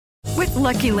With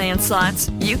Lucky Land Slots,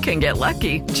 you can get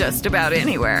lucky just about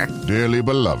anywhere. Dearly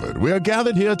beloved, we are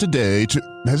gathered here today to...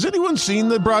 Has anyone seen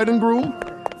the bride and groom?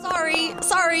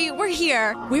 Sorry, we're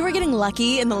here. We were getting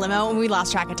lucky in the limo and we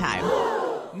lost track of time.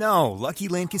 No, Lucky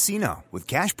Land Casino, with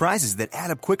cash prizes that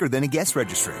add up quicker than a guest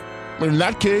registry. In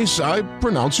that case, I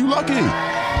pronounce you lucky.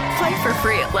 Play for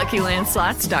free at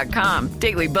LuckyLandSlots.com.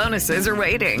 Daily bonuses are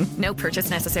waiting. No purchase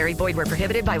necessary. Void where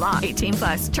prohibited by law.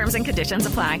 18+. Terms and conditions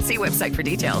apply. See website for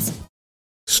details.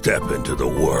 Step into the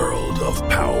world of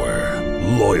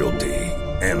power, loyalty,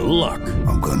 and luck.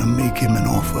 I'm gonna make him an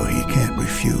offer he can't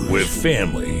refuse. With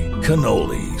family,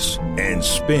 cannolis, and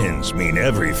spins mean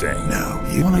everything. Now,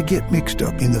 you wanna get mixed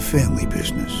up in the family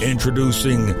business.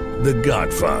 Introducing The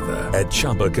Godfather at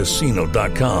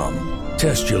ChumbaCasino.com.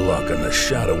 Test your luck in the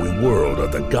shadowy world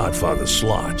of The Godfather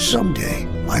slot. Someday,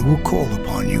 I will call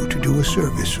upon you to do a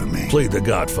service for me. Play The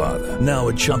Godfather, now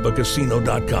at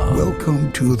ChumbaCasino.com.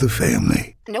 Welcome to the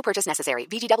family. No purchase necessary.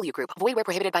 VGW Group. Void where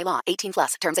prohibited by law.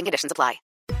 18+. Terms and conditions apply.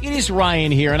 It is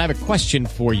Ryan here, and I have a question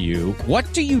for you.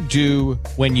 What do you do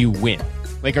when you win?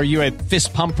 Like, are you a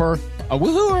fist pumper, a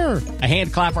woo-hooer, a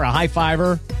hand clapper, a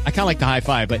high-fiver? I kind of like the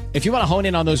high-five, but if you want to hone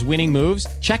in on those winning moves,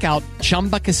 check out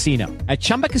Chumba Casino. At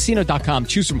ChumbaCasino.com,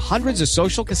 choose from hundreds of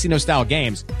social casino-style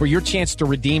games for your chance to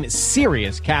redeem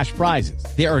serious cash prizes.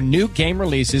 There are new game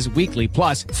releases weekly,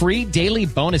 plus free daily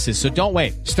bonuses, so don't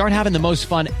wait. Start having the most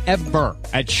fun ever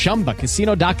at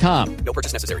ChumbaCasino.com. No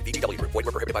purchase necessary. VGW Group. Void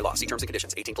where prohibited by law. See terms and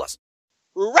conditions. 18+.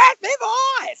 Raspy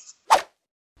Voice!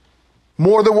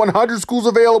 More than 100 schools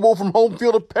available from Home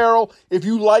Field Apparel. If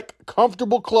you like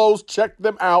comfortable clothes, check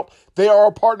them out. They are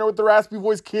a partner with the Raspy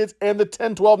Voice Kids and the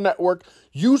 1012 Network.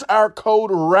 Use our code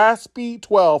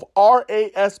RASPY12,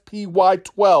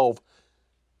 RASPY12,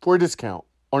 for a discount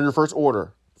on your first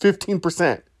order.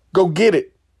 15%. Go get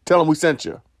it. Tell them we sent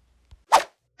you.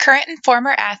 Current and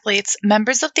former athletes,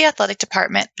 members of the athletic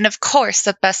department, and of course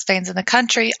the best fans in the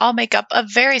country all make up a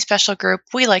very special group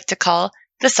we like to call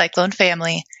the Cyclone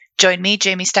family. Join me,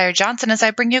 Jamie Steyer Johnson, as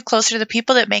I bring you closer to the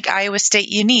people that make Iowa State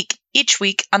unique each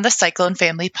week on the Cyclone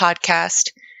Family podcast.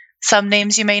 Some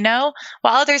names you may know,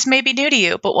 while others may be new to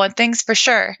you, but one thing's for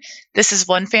sure. This is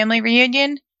one family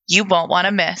reunion you won't want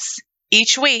to miss.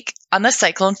 Each week on the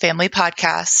Cyclone Family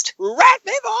podcast.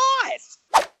 Raspy Voice!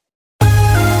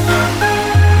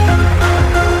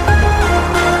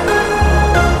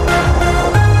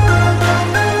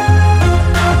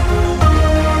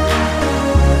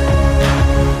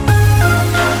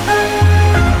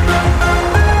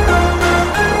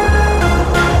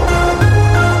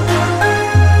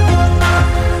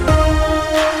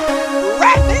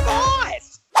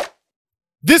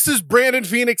 This is Brandon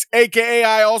Phoenix, a.k.a.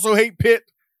 I Also Hate Pitt,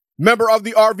 member of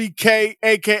the RVK,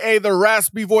 a.k.a. the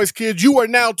Raspy Voice Kids. You are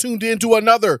now tuned into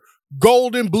another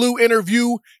Golden Blue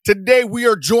interview. Today, we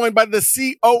are joined by the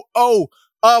COO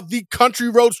of the Country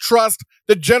Roads Trust,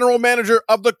 the general manager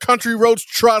of the Country Roads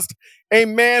Trust, a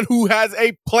man who has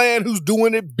a plan, who's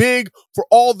doing it big for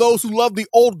all those who love the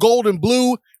old gold and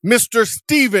blue, Mr.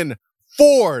 Stephen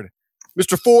Ford.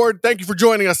 Mr. Ford, thank you for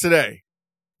joining us today.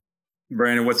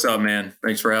 Brandon, what's up, man?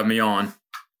 Thanks for having me on.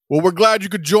 Well, we're glad you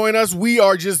could join us. We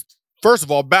are just, first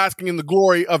of all, basking in the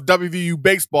glory of WVU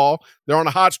baseball. They're on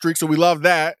a hot streak, so we love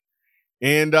that.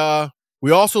 And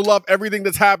we also love everything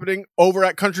that's happening over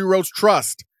at Country Roads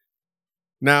Trust.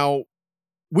 Now,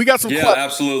 we got some...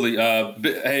 Absolutely.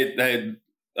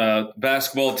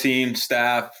 Basketball team,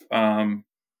 staff,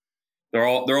 they're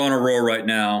on a roll right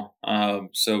now.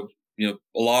 So, a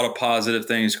lot of positive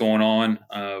things going on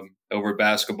over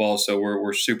basketball, so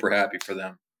we're super happy for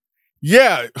them.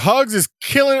 Yeah, Hugs is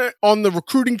killing it on the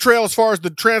recruiting trail as far as the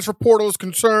transfer portal is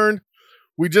concerned.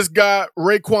 We just got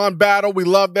Raekwon Battle. We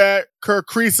love that. Kerr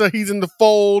Kriisa, he's in the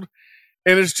fold.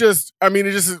 And it's just,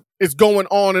 it's going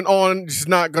on and on. It's just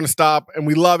not going to stop. And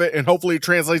we love it. And hopefully it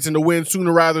translates into wins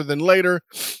sooner rather than later.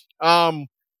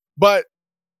 But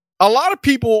a lot of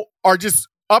people are just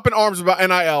up in arms about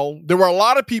NIL. There were a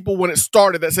lot of people when it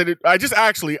started that said I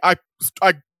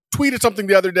tweeted something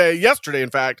yesterday, in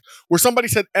fact, where somebody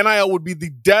said NIL would be the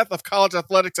death of college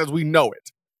athletics as we know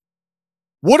it.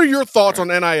 What are your thoughts on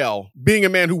NIL, being a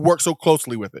man who works so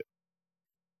closely with it?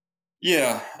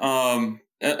 Yeah. And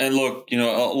look, a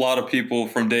lot of people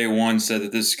from day one said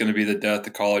that this is going to be the death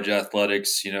of college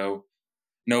athletics.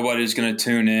 Nobody's going to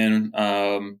tune in.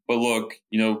 But look,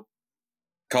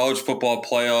 college football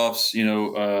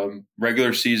playoffs,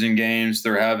 regular season games,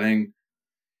 they're having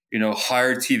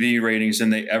higher TV ratings than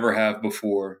they ever have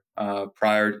before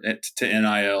prior to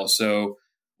NIL. So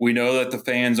we know that the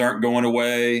fans aren't going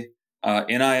away.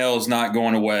 NIL is not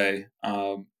going away.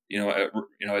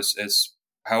 It's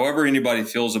however anybody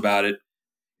feels about it.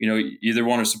 you either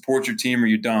want to support your team or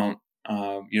you don't.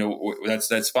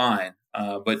 That's fine.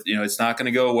 But it's not going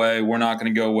to go away. We're not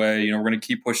going to go away. We're going to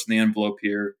keep pushing the envelope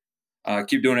here.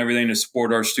 Keep doing everything to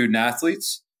support our student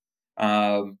athletes.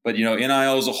 But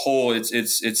NIL as a whole, it's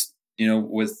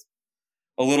with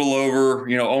a little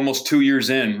over almost 2 years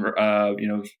in,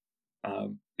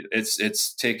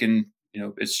 it's taken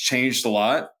it's changed a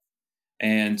lot,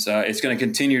 and it's going to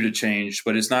continue to change,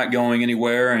 but it's not going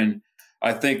anywhere. And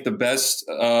I think the best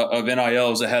of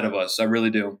NIL is ahead of us. I really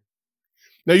do.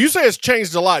 Now, you say it's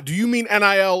changed a lot. Do you mean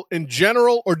NIL in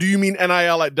general, or do you mean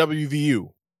NIL at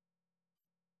WVU?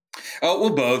 Oh, well,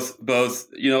 both.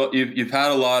 You've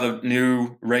had a lot of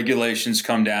new regulations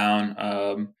come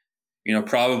down.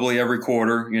 Probably every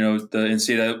quarter.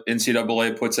 The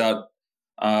NCAA puts out,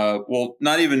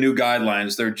 not even new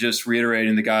guidelines. They're just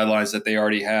reiterating the guidelines that they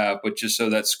already have, but just so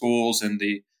that schools and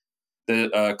the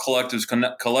collectives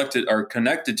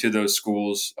connected to those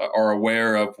schools are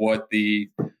aware of what the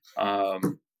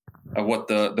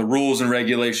rules and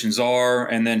regulations are.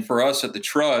 And then for us at the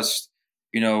Trust,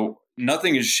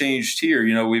 nothing has changed here.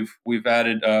 We've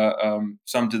added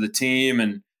some to the team,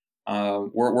 and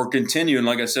we're continuing,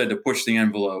 like I said, to push the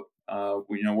envelope.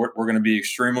 We're going to be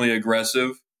extremely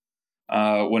aggressive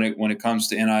when it comes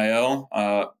to NIL.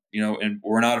 And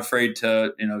we're not afraid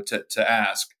to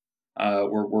ask.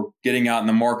 We're getting out in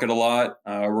the market a lot.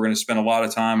 We're going to spend a lot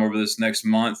of time over this next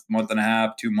month and a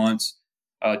half, 2 months,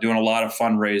 doing a lot of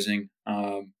fundraising.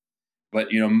 But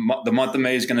the month of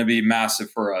May is going to be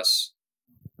massive for us.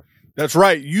 That's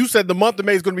right. You said the month of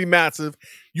May is going to be massive.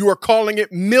 You are calling it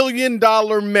 $1 Million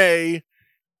May.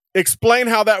 Explain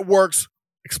how that works.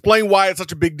 Explain why it's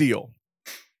such a big deal.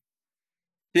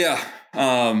 Yeah.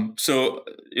 So,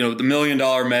 the $1 Million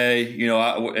May,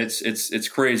 it's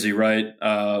crazy, right?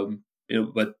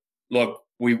 But look,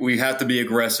 we have to be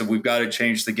aggressive. We've got to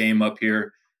change the game up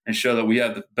here and show that we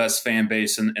have the best fan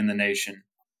base in the nation.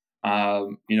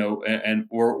 And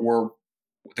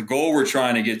the goal we're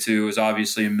trying to get to is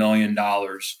obviously $1 million.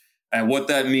 And what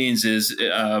that means is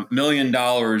 $1 million in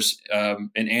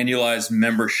annualized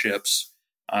memberships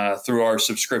through our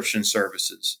subscription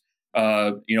services.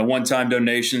 One-time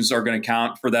donations are going to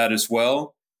count for that as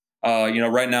well.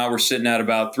 Right now we're sitting at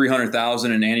about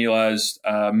 300,000 in annualized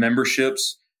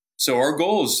memberships. So our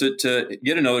goal is to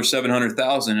get another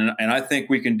 700,000, and I think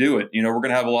we can do it. We're going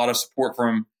to have a lot of support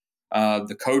from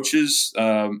the coaches,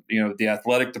 the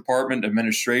athletic department,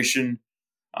 administration,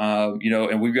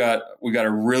 and we've got a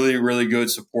really, really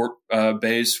good support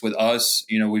base with us.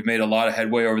 We've made a lot of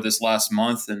headway over this last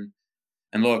month, and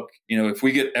look, if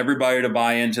we get everybody to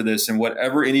buy into this, and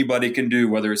whatever anybody can do,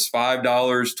 whether it's $5,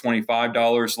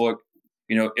 $25, look,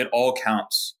 it all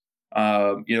counts.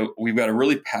 We've got a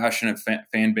really passionate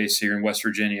fan base here in West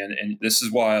Virginia, and this is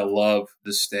why I love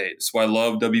this state. This is why I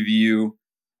love WVU.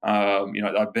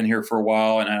 I've been here for a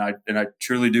while, and I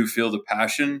truly do feel the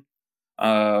passion.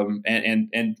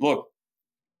 And look,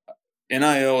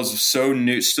 NIL is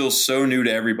still so new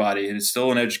to everybody, and it's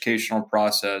still an educational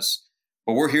process.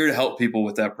 But we're here to help people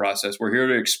with that process. We're here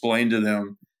to explain to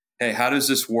them, hey, how does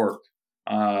this work?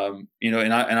 And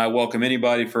I welcome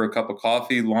anybody for a cup of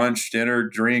coffee, lunch, dinner,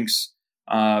 drinks,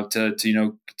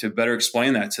 to better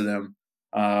explain that to them.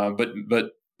 But the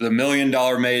 $1 Million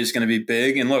May is going to be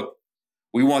big, and look,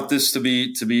 we want this to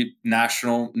be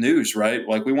national news, right?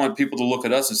 Like, we want people to look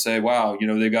at us and say, wow,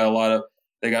 they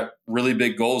got really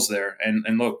big goals there.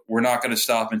 And look, we're not going to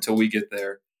stop until we get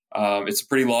there. It's a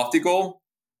pretty lofty goal.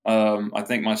 I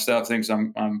think my staff thinks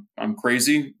I'm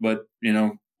crazy, but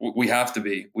we have to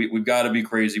be. We've got to be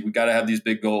crazy. We've got to have these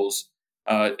big goals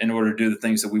in order to do the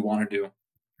things that we want to do.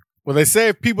 Well, they say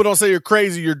if people don't say you're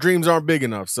crazy, your dreams aren't big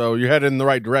enough. So you're headed in the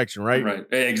right direction, right? Right.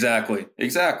 Exactly.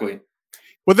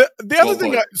 Well, the other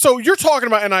thing, so you're talking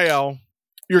about NIL,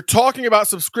 you're talking about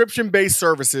subscription-based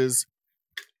services.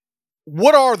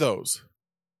 What are those?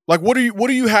 Like, what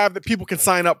do you have that people can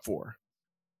sign up for?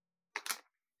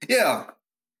 Yeah.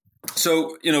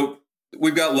 So,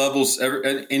 we've got levels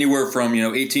anywhere from,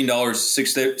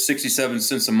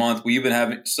 $18.67 a month. We even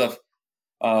have stuff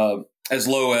as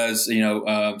low as,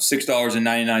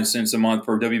 $6.99 a month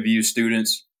for WVU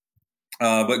students,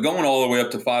 but going all the way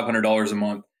up to $500 a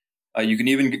month. You can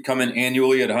even come in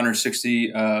annually at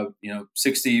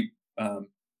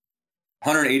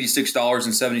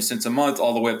 $186.70 a month,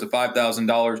 all the way up to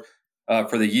 $5,000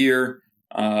 for the year.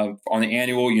 On the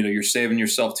annual, you're saving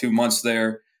yourself 2 months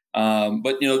there.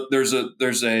 But there's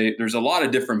a lot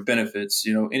of different benefits.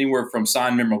 Anywhere from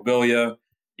signed memorabilia,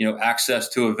 access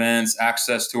to events,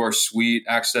 access to our suite,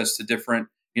 access to different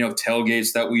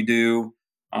tailgates that we do.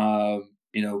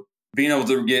 being able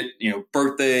to get,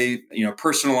 birthday,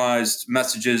 personalized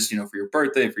messages, for your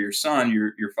birthday, for your son,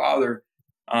 your father,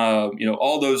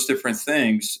 all those different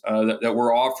things that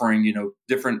we're offering,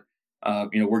 different,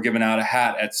 we're giving out a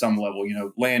hat at some level,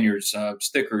 lanyards,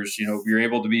 stickers, you're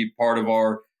able to be part of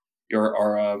our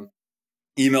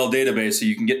email database so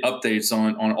you can get updates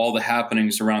on all the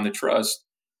happenings around the trust.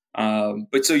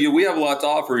 But so we have a lot to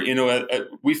offer.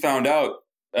 We found out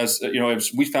as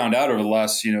we found out over the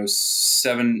last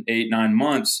 7, 8, 9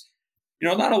 months.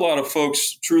 Not a lot of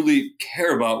folks truly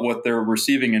care about what they're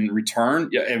receiving in return.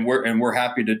 Yeah, and we're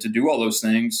happy to do all those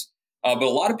things. But a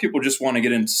lot of people just want to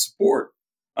get into support.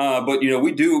 But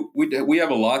we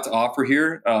have a lot to offer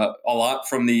here. A lot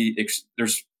from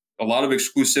there's a lot of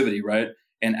exclusivity, right,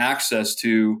 and access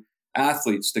to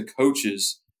athletes, to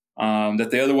coaches. That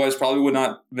they otherwise probably would not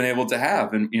have been able to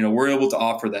have. And, we're able to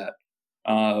offer that.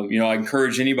 I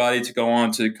encourage anybody to go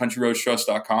on to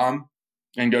countryroadstrust.com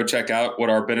and go check out what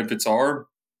our benefits are.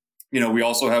 We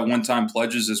also have one-time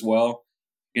pledges as well,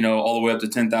 all the way up to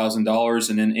 $10,000.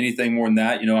 And then anything more than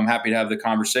that, I'm happy to have the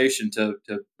conversation to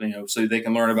so they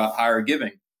can learn about higher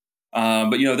giving.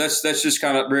 But, that's just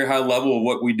kind of very high level of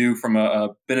what we do from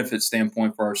a benefit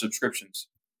standpoint for our subscriptions.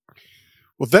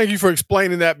 Well, thank you for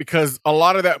explaining that, because a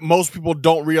lot of that, most people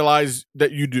don't realize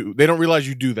that you do. They don't realize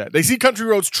you do that. They see Country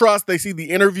Roads Trust. They see the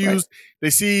interviews. Right.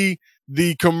 They see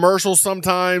the commercials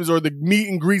sometimes, or the meet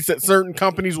and greets that certain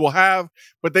companies will have,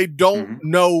 but they don't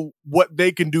know what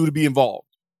they can do to be involved.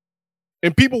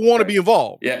 And people want to be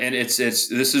involved. Yeah, and this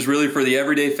is really for the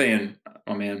everyday fan.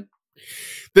 Oh, man.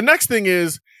 The next thing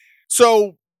is,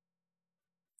 so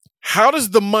how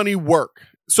does the money work?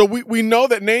 So we know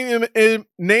that name,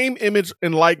 image,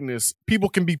 and likeness, people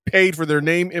can be paid for their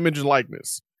name, image, and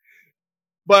likeness.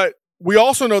 But we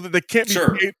also know that they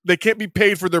can't be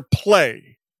paid for their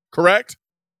play, correct?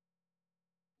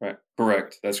 Right.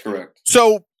 Correct. That's correct.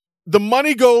 So the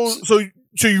money goes, so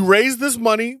you raise this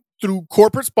money through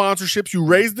corporate sponsorships, you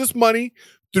raise this money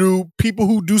through people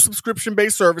who do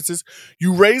subscription-based services,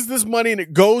 you raise this money and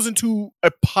it goes into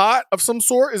a pot of some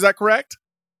sort, is that correct?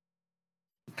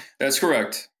 That's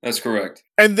correct.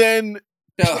 And then,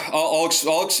 and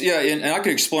I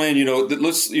can explain.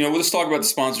 Let's talk about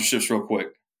the sponsorships real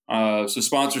quick. So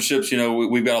sponsorships,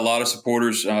 we've got a lot of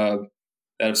supporters that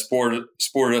have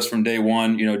supported us from day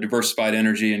one. Diversified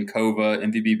Energy, and Encova,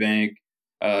 MVB Bank,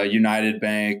 United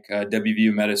Bank,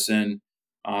 WVU Medicine.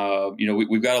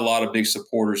 We've got a lot of big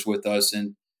supporters with us,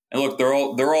 and look, they're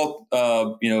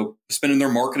all spending their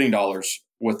marketing dollars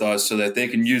with us so that they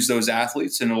can use those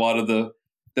athletes in a lot of the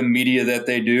media that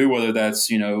they do, whether that's,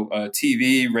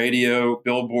 TV, radio,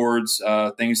 billboards,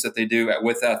 things that they do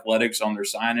with athletics on their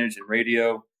signage and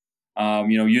radio,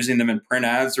 using them in print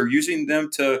ads, or using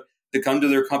them to come to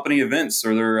their company events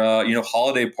or their,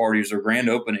 holiday parties or grand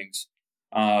openings.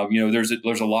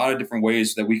 There's a lot of different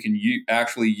ways that we can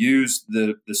actually use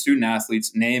the student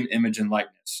athlete's name, image, and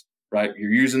likeness, right?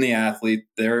 You're using the athlete,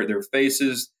 their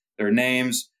faces, their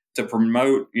names to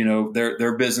promote,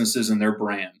 their businesses and their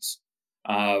brands.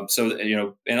 And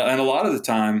a lot of the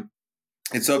time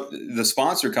it's the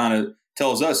sponsor kind of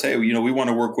tells us, hey, we want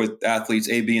to work with athletes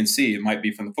A, B, and C. It might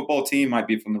be from the football team, might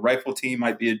be from the rifle team,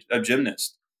 might be a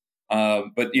gymnast.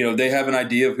 But they have an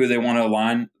idea of who they want to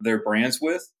align their brands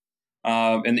with.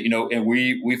 And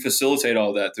we facilitate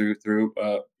all that through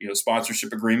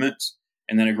sponsorship agreements,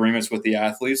 and then agreements with the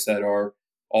athletes that are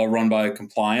all run by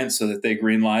compliance, so that they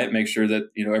green light, make sure that,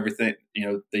 everything,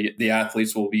 the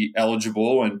athletes will be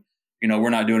eligible, and,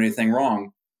 we're not doing anything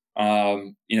wrong.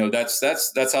 That's how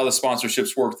the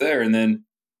sponsorships work there. And then,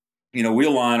 we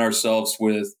align ourselves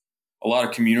with a lot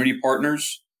of community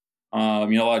partners, a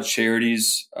lot of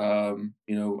charities, Boys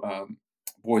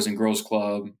and Girls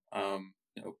Club,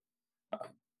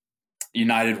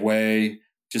 United Way,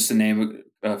 just to name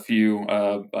a few,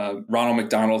 Ronald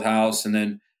McDonald House. And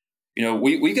then,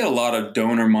 we get a lot of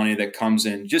donor money that comes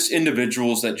in, just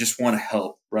individuals that just want to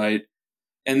help. Right.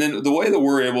 And then the way that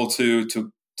we're able to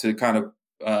kind of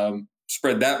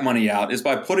spread that money out is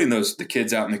by putting the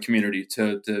kids out in the community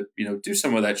to do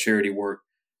some of that charity work.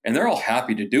 And they're all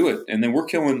happy to do it. And then we're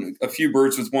killing a few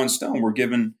birds with one stone. We're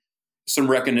giving some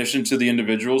recognition to the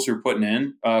individuals who are putting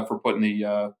in for putting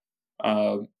the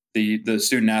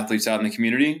student athletes out in the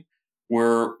community.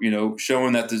 We're,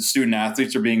 showing that the student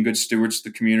athletes are being good stewards of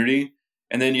the community.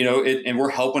 And then, and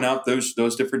we're helping out those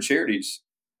different charities.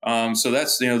 So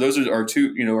that's, those are our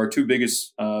two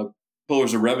biggest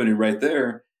pillars of revenue right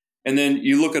there. And then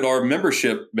you look at our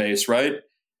membership base, right?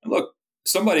 And look,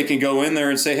 somebody can go in there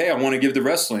and say, hey, I want to give to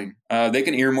wrestling. They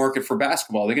can earmark it for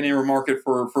basketball. They can earmark it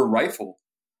for rifle.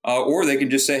 Or they can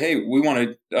just say, hey, we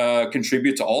want to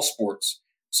contribute to all sports.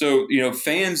 So,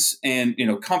 fans and,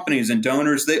 companies and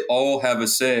donors, they all have a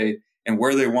say in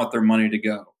where they want their money to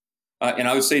go. And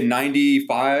I would say 90,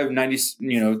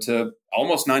 to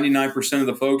almost 99% of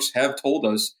the folks have told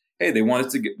us, hey, they want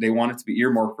it to be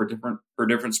earmarked for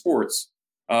different sports.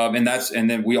 And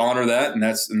then we honor that. And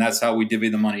that's how we divvy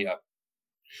the money up.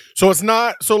 So it's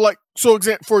not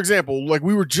for example, like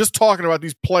we were just talking about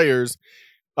these players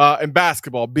in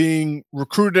basketball being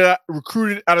recruited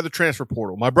out of the transfer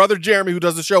portal. My brother Jeremy, who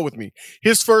does the show with me,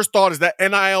 his first thought is that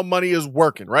NIL money is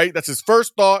working, right? That's his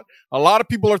first thought. A lot of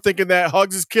people are thinking that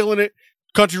Hugs is killing it.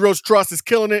 Country Roads Trust is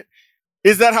killing it.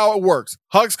 Is that how it works?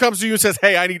 Hugs comes to you and says,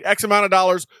 hey, I need X amount of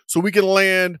dollars so we can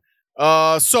land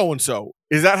so-and-so.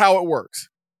 Is that how it works?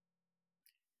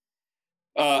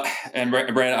 And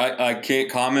Brandon, I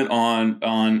can't comment on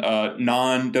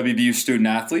non-WVU student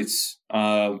athletes.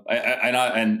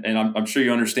 I'm sure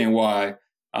you understand why.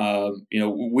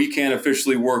 We can't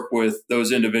officially work with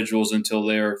those individuals until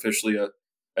they are officially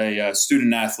a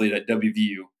student athlete at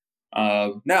WVU.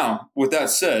 Now, with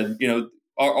that said,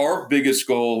 our biggest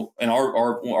goal and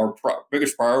our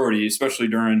biggest priority, especially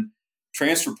during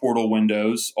transfer portal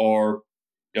windows, are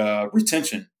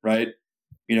retention, right?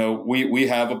 We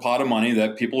have a pot of money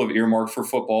that people have earmarked for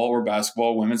football or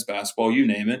basketball, women's basketball, you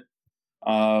name it.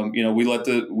 We let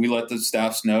the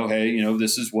staffs know, hey,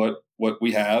 this is what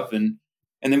we have, and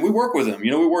then we work with them.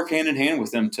 We work hand in hand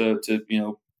with them to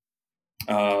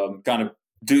kind of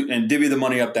do and divvy the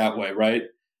money up that way, right?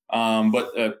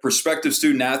 But prospective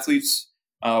student athletes,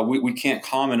 we can't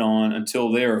comment on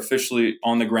until they are officially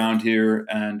on the ground here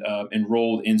and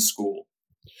enrolled in school.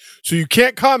 So you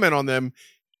can't comment on them.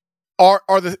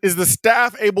 Is the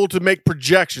staff able to make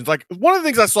projections? Like one of the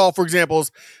things I saw, for example,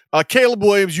 is Caleb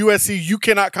Williams, USC. You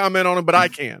cannot comment on him, but I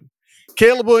can.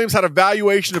 Caleb Williams had a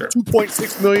valuation of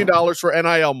 $2.6 million for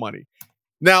NIL money.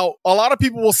 Now, a lot of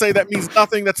people will say that means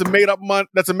nothing. That's a made up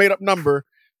number.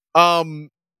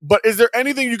 But is there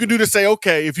anything you can do to say,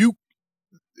 okay,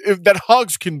 if that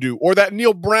Hugs can do, or that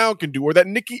Neil Brown can do, or that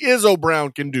Nikki Izzo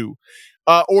Brown can do,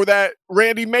 or that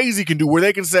Randy Mazey can do, where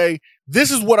they can say,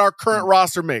 this is what our current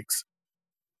roster makes,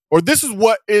 or this is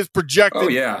what is projected. Oh,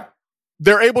 yeah.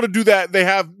 They're able to do that. They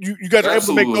have, you guys are able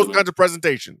to make those kinds of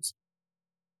presentations.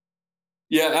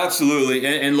 Yeah, absolutely.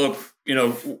 And look,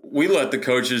 we let the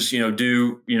coaches, we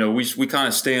kind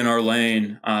of stay in our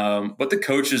lane. But the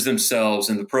coaches themselves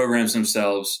and the programs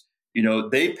themselves,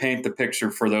 they paint the picture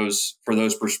for those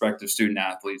prospective student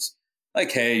athletes.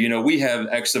 Like, hey, we have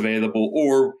X available,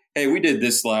 or hey, we did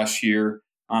this last year.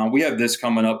 We have this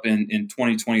coming up in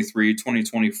 2023,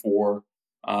 2024.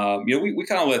 We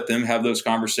kind of let them have those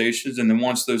conversations. And then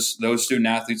once those student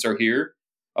athletes are here,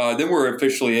 then we're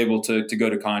officially able to go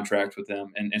to contract with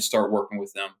them and start working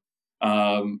with them.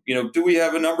 Do we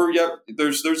have a number? Yep.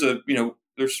 There's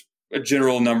a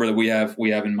general number that we have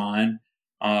in mind.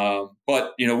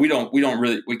 But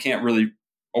we can't really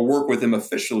work with them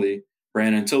officially,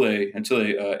 Brandon, until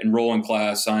they enroll in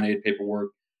class, sign aid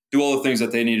paperwork, do all the things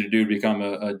that they need to do to become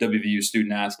a WVU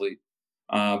student athlete.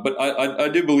 But I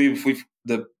do believe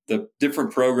the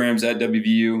different programs at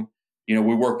WVU,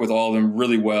 we work with all of them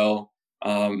really well.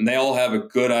 And they all have a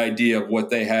good idea of what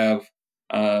they have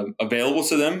available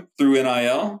to them through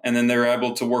NIL, and then they're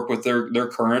able to work with their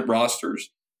current rosters,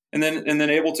 and then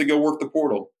able to go work the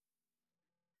portal.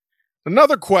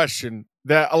 Another question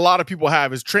that a lot of people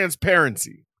have is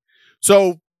transparency.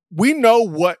 So we know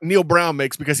what Neil Brown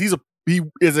makes because he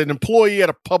is an employee at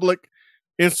a public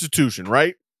institution,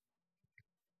 right?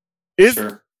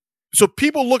 Sure. So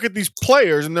people look at these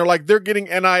players and they're like, they're getting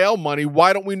NIL money.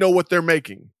 Why don't we know what they're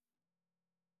making?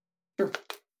 Sure.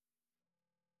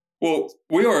 Well,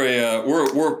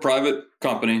 we're a private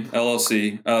company,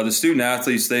 LLC. The student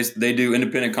athletes, they do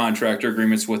independent contractor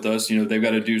agreements with us. They've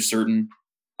got to do certain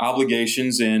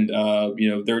obligations, and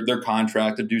they're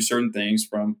contracted to do certain things,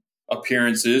 from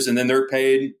appearances, and then they're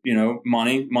paid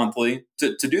money monthly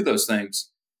to do those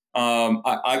things.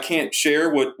 I can't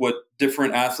share what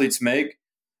different athletes make.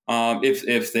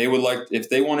 If they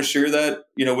want to share that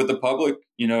with the public,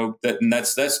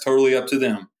 that's totally up to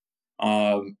them.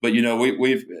 But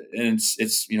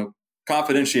it's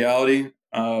confidentiality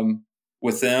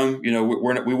with them.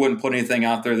 We wouldn't put anything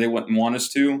out there they wouldn't want us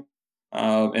to,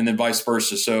 and then vice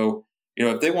versa. So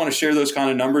if they want to share those kind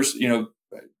of numbers,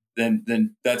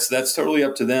 then that's totally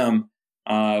up to them.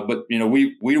 But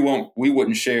we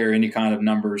wouldn't share any kind of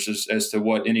numbers as to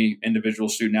what any individual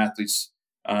student athletes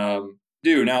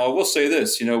do. Now I will say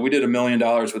this, we did $1 million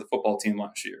with the football team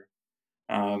last year.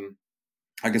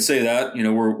 I can say that,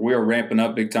 we are ramping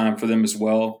up big time for them as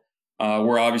well.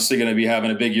 We're obviously going to be having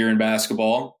a big year in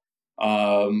basketball.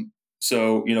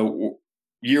 So,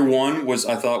 year one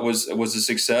I thought was a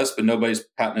success, but nobody's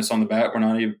patting us on the back.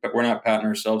 We're not patting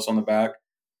ourselves on the back.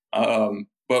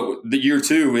 But the year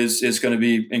two is going to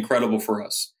be incredible for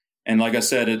us. And like I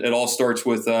said, it all starts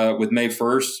with May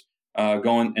 1st,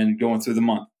 going through the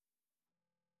month.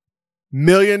 $1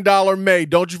 Million May.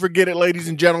 Don't you forget it, ladies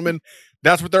and gentlemen.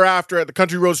 That's what they're after at the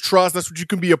Country Roads Trust. That's what you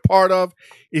can be a part of.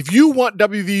 If you want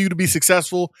WVU to be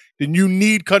successful, then you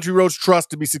need Country Roads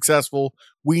Trust to be successful.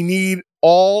 We need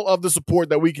all of the support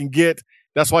that we can get.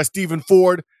 That's why Stephen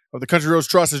Ford of the Country Roads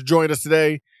Trust has joined us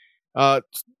today.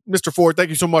 Mr. Ford, thank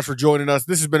you so much for joining us.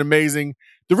 This has been amazing.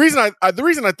 The reason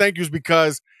I thank you is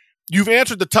because you've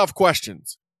answered the tough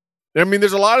questions. I mean,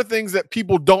 there's a lot of things that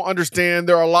people don't understand.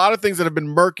 There are a lot of things that have been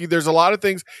murky. There's a lot of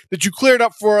things that you cleared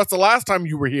up for us the last time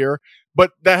you were here,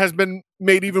 but that has been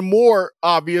made even more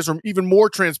obvious or even more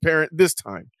transparent this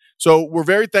time. So we're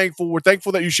very thankful. We're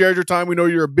thankful that you shared your time. We know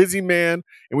you're a busy man,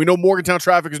 and we know Morgantown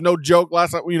traffic is no joke.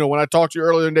 Last time, when I talked to you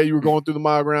earlier in the day, you were going through the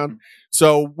mile ground.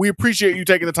 So we appreciate you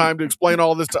taking the time to explain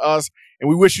all of this to us, and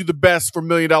we wish you the best for $1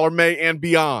 Million May and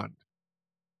beyond.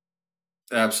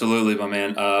 Absolutely, my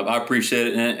man. I appreciate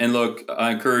it. And look,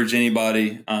 I encourage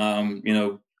anybody,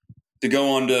 to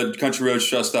go on to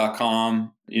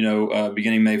countryroadstrust.com,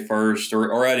 beginning May 1st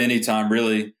or at any time,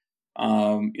 really.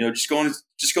 Just going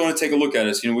to take a look at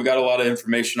us. We got a lot of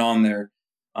information on there.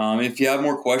 If you have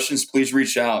more questions, please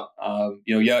reach out.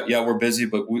 We're busy,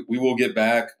 but we will get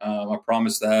back. I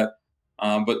promise that.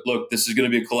 But look, this is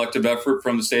going to be a collective effort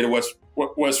from the state of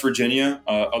West Virginia,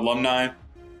 alumni,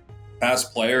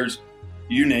 past players.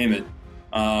 You name it.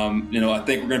 I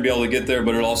think we're going to be able to get there,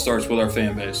 but it all starts with our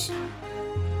fan base.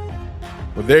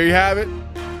 Well, there you have it.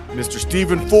 Mr.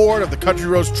 Stephen Ford of the Country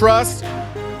Roads Trust.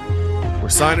 We're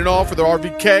signing off with our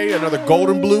RVK, another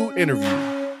Golden Blue interview.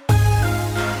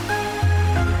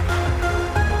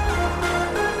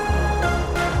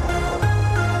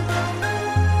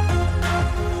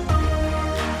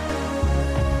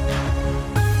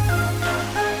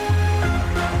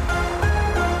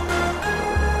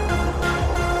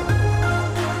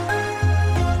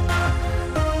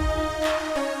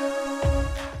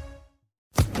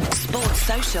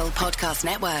 Podcast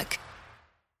Network.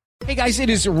 Hey guys, it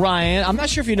is Ryan. I'm not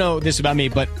sure if you know this about me,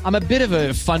 but I'm a bit of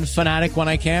a fun fanatic when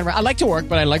I can. I like to work,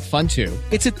 but I like fun too.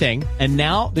 It's a thing. And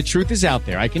now the truth is out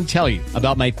there. I can tell you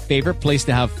about my favorite place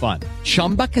to have fun.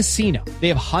 Chumba Casino. They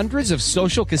have hundreds of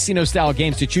social casino style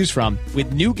games to choose from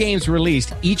with new games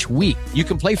released each week. You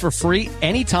can play for free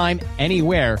anytime,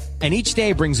 anywhere. And each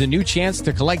day brings a new chance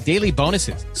to collect daily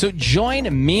bonuses. So join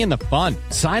me in the fun.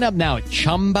 Sign up now at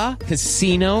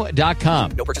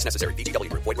ChumbaCasino.com. No purchase necessary. VGW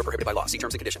Group. Void where prohibited by law. See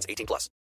terms and conditions. 18+.